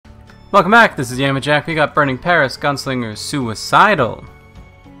Welcome back, this is Yamajac. We got Burning Paris, Gunslinger, Suicidal.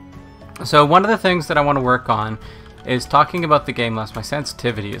 So one of the things that I want to work on is talking about the game less. My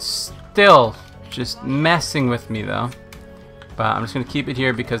sensitivity is still just messing with me though. But I'm just going to keep it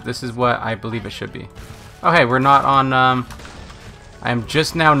here because this is what I believe it should be. Oh hey, we're not on, I'm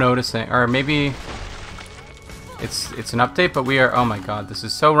just now noticing, or maybe it's an update, but we are, oh my god, this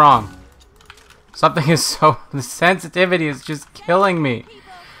is so wrong. Something is so, the sensitivity is just killing me.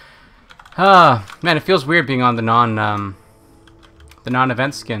 Man, it feels weird being on the non-event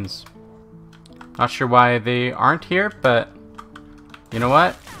skins. Not sure why they aren't here, but you know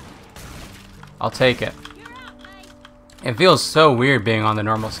what? I'll take it. It feels so weird being on the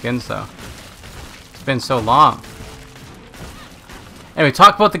normal skins, though. It's been so long. Anyway,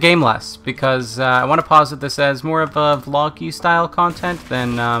 talk about the game less, because I want to posit this as more of a vloggy style content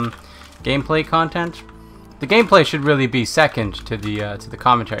than gameplay content. The gameplay should really be second to the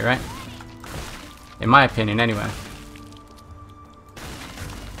commentary, right? In my opinion, anyway.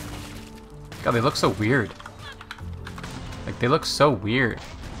 God, they look so weird. Like, they look so weird.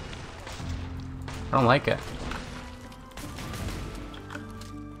 I don't like it.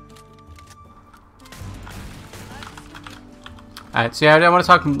 Alright, so yeah, I want to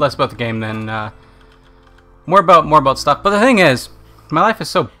talk less about the game than more about stuff. But the thing is, my life is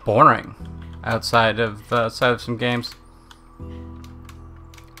so boring outside of some games.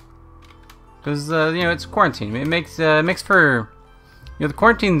 Because you know, it's quarantine. It makes for, you know, the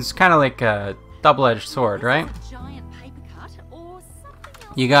quarantine's kind of like a double-edged sword, right?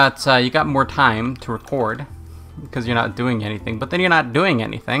 You got more time to record because you're not doing anything, but then you're not doing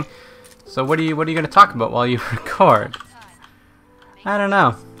anything. So what are you going to talk about while you record? I don't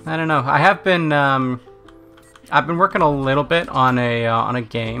know. I have been I've been working a little bit on a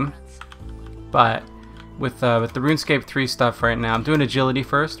game, but with the RuneScape 3 stuff right now, I'm doing agility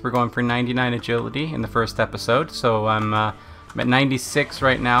first. We're going for 99 agility in the first episode, so I'm at 96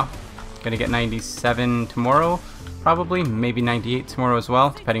 right now. Gonna get 97 tomorrow, probably, maybe 98 tomorrow as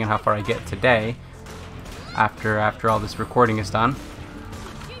well, depending on how far I get today. After all this recording is done,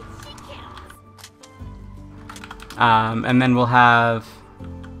 and then we'll have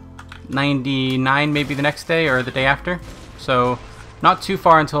 99 maybe the next day or the day after. So not too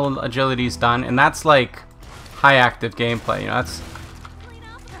far until agility's done, and that's like high active gameplay. You know,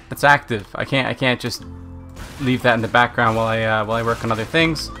 that's active. I can't just leave that in the background while I work on other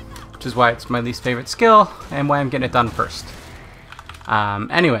things, which is why it's my least favorite skill and why I'm getting it done first.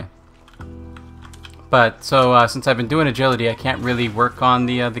 Anyway, but so since I've been doing agility, I can't really work on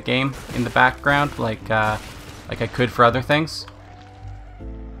the game in the background like I could for other things.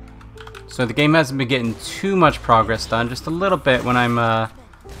 So the game hasn't been getting too much progress done, just a little bit when I'm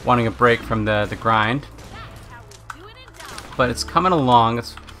wanting a break from the grind. But it's coming along.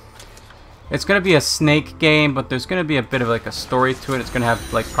 It's going to be a snake game, but there's going to be a bit of like a story to it. It's going to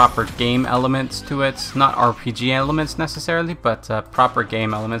have like proper game elements to it, not RPG elements necessarily, but proper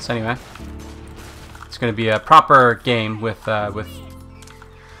game elements anyway. It's going to be a proper game with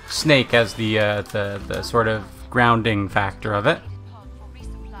Snake as the sort of grounding factor of it.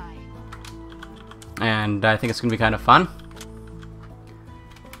 And I think it's gonna be kind of fun.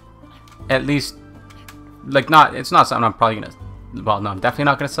 At least, like, it's not something I'm probably gonna, well, no, I'm definitely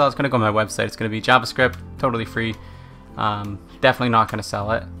not gonna sell. It's gonna go on my website. It's gonna be JavaScript, totally free. Definitely not gonna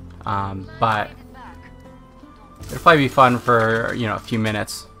sell it. But it'll probably be fun for, you know, a few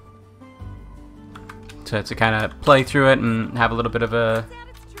minutes to kind of play through it and have a little bit of a,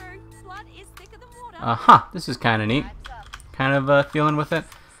 this is kind of neat. Kind of feeling with it.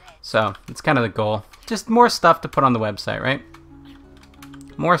 So it's kind of the goal. Just more stuff to put on the website, right?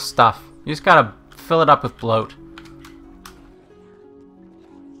 More stuff. You just gotta fill it up with bloat.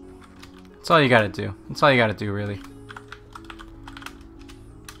 That's all you gotta do. That's all you gotta do, really.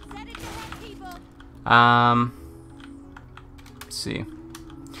 Let's see.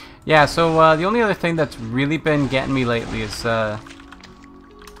 Yeah, so the only other thing that's really been getting me lately is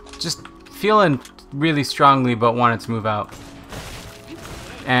just feeling really strongly about wanting to move out.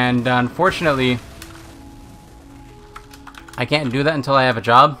 And unfortunately, I can't do that until I have a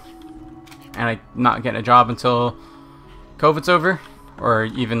job, and I'm not getting a job until COVID's over, or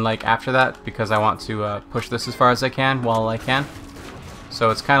even like after that, because I want to push this as far as I can while I can.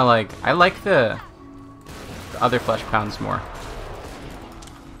 So it's kind of like, I like the other flesh pounds more,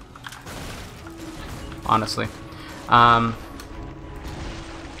 honestly. So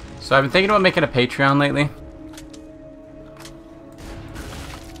I've been thinking about making a Patreon lately.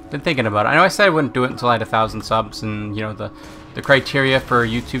 Been thinking about it. I know I said I wouldn't do it until I had 1,000 subs and, you know, the criteria for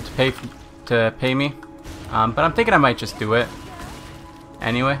YouTube to pay me. But I'm thinking I might just do it.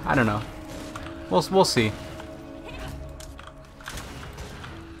 anyway. I don't know. We'll see.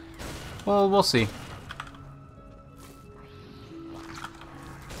 We'll see.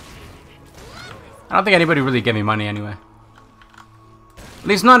 I don't think anybody really gave me money anyway. At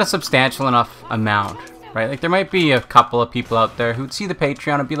least not a substantial enough amount, right? Like, there might be a couple of people out there who'd see the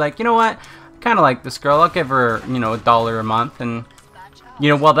Patreon and be like, you know what? I kind of like this girl. I'll give her, you know, $1 a month. And, you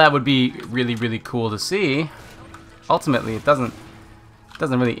know, while that would be really, really cool to see, ultimately it doesn't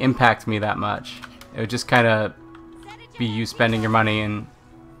really impact me that much. It would just kind of be you spending your money and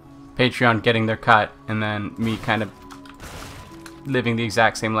Patreon getting their cut, and then me kind of living the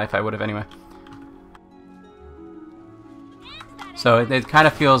exact same life I would have anyway. So it kind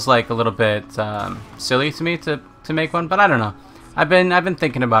of feels like a little bit silly to me to make one, but I don't know. I've been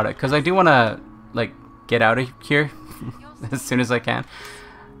thinking about it because I do want to like get out of here as soon as I can.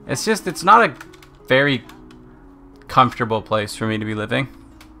 It's just it's not a very comfortable place for me to be living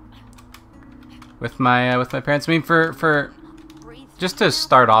with my parents. I mean, for just to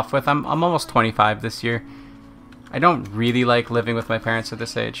start off with, I'm almost 25 this year. I don't really like living with my parents at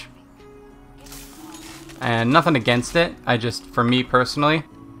this age. And nothing against it. I just, for me personally,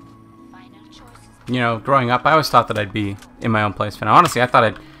 you know, growing up, I always thought that I'd be in my own place. And honestly, I thought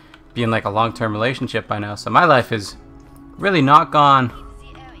I'd be in like a long-term relationship by now. So my life is really not gone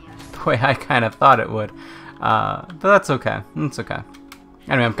the way I kind of thought it would. But that's okay. It's okay.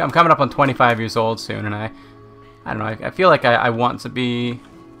 Anyway, I'm coming up on 25 years old soon, and I don't know. I feel like I want to be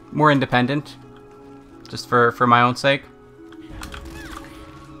more independent, just for my own sake,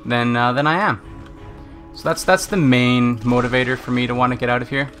 than I am. So that's the main motivator for me to want to get out of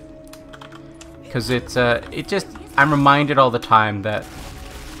here, because it just, I'm reminded all the time that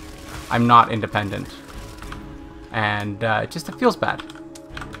I'm not independent, and it feels bad.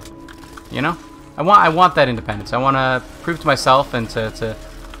 You know, I want that independence. I want to prove to myself and to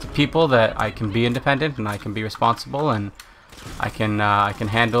people that I can be independent and I can be responsible and I can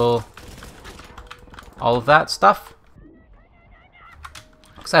handle all of that stuff.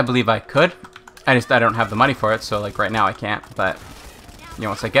 Because I believe I could. I don't have the money for it, so like right now I can't. But you know,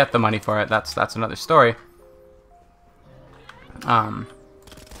 once I get the money for it, that's another story. There's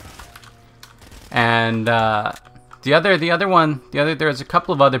a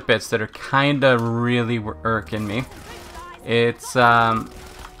couple of other bits that are kind of really irking me. It's on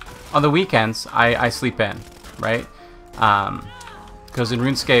the weekends I sleep in, right? Because in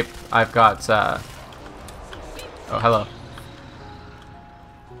RuneScape I've got oh, hello.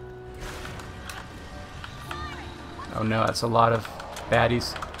 Oh no, that's a lot of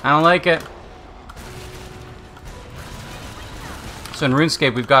baddies. I don't like it. So in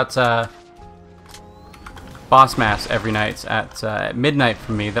RuneScape we've got boss mass every night at midnight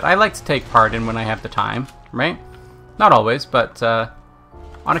for me that I like to take part in when I have the time, right? Not always, but on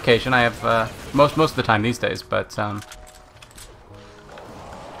occasion. I have most of the time these days, but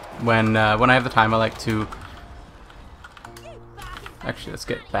when I have the time, I like to. Actually, let's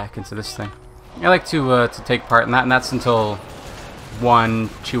get back into this thing. I like to take part in that, and that's until 1,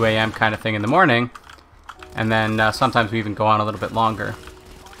 2 a.m. kind of thing in the morning, and then sometimes we even go on a little bit longer.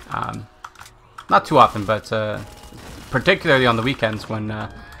 Not too often, but particularly on the weekends when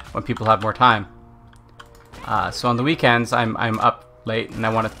people have more time. So on the weekends, I'm up late and I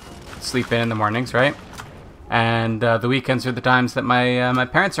want to sleep in the mornings, right? And the weekends are the times that my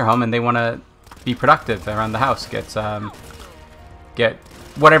parents are home and they want to be productive around the house, get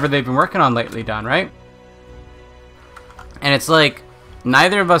whatever they've been working on lately done, right? And it's like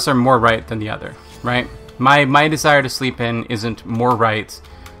neither of us are more right than the other, right? My desire to sleep in isn't more right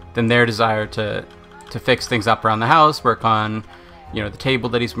than their desire to fix things up around the house, work on, you know, the table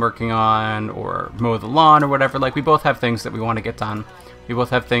that he's working on, or mow the lawn or whatever. Like, we both have things that we want to get done. We both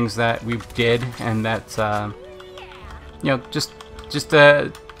have things that we did, and that's you know, just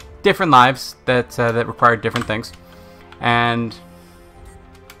different lives that require different things, and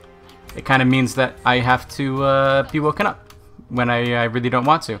it kind of means that I have to be woken up when I really don't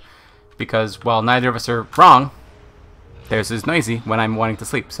want to, because while neither of us are wrong, theirs is noisy when I'm wanting to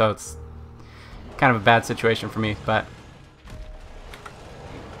sleep. So it's kind of a bad situation for me, but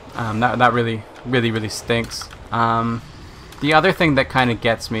that really stinks. The other thing that kind of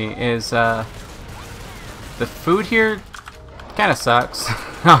gets me is the food here kind of sucks,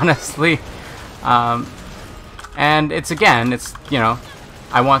 honestly. And it's you know,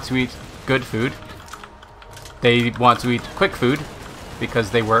 I want to eat good food. They want to eat quick food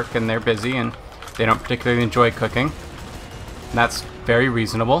because they work and they're busy and they don't particularly enjoy cooking. And that's very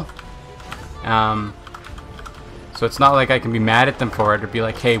reasonable. So it's not like I can be mad at them for it or be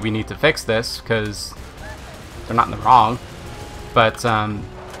like, hey, we need to fix this, because they're not in the wrong. but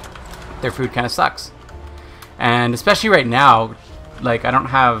their food kind of sucks. And especially right now, like I don't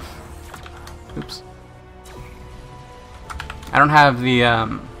have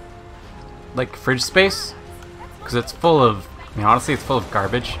the like fridge space because it's full of, honestly it's full of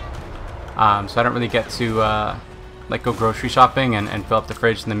garbage. So I don't really get to like go grocery shopping and fill up the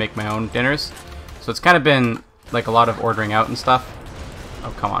fridge and then make my own dinners. So it's kind of been like a lot of ordering out and stuff.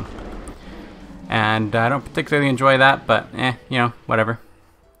 Oh, come on. And I don't particularly enjoy that, but whatever.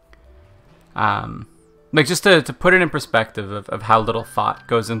 Like just to put it in perspective of how little thought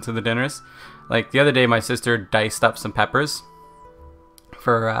goes into the dinners. Like the other day, my sister diced up some peppers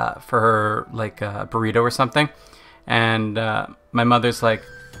for her like burrito or something, and my mother's like,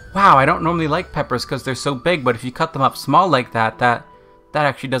 "Wow, I don't normally like peppers because they're so big, but if you cut them up small like that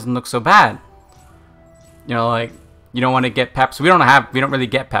actually doesn't look so bad." Like you don't want to get peppers. We don't really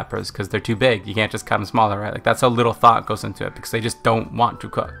get peppers because they're too big. You can't just cut them smaller, right? Like that's how little thought goes into it because they just don't want to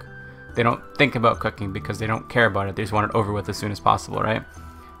cook. They don't think about cooking because they don't care about it. They just want it over with as soon as possible, right?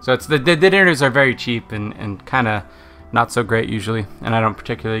 So it's the dinners are very cheap and kind of not so great usually, and I don't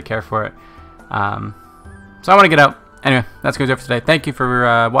particularly care for it. So I want to get out. Anyway, that's going to do it for today. Thank you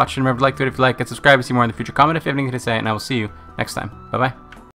for watching. Remember to like the video if you like it, subscribe to see more in the future. Comment if you have anything to say, and I will see you next time. Bye-bye.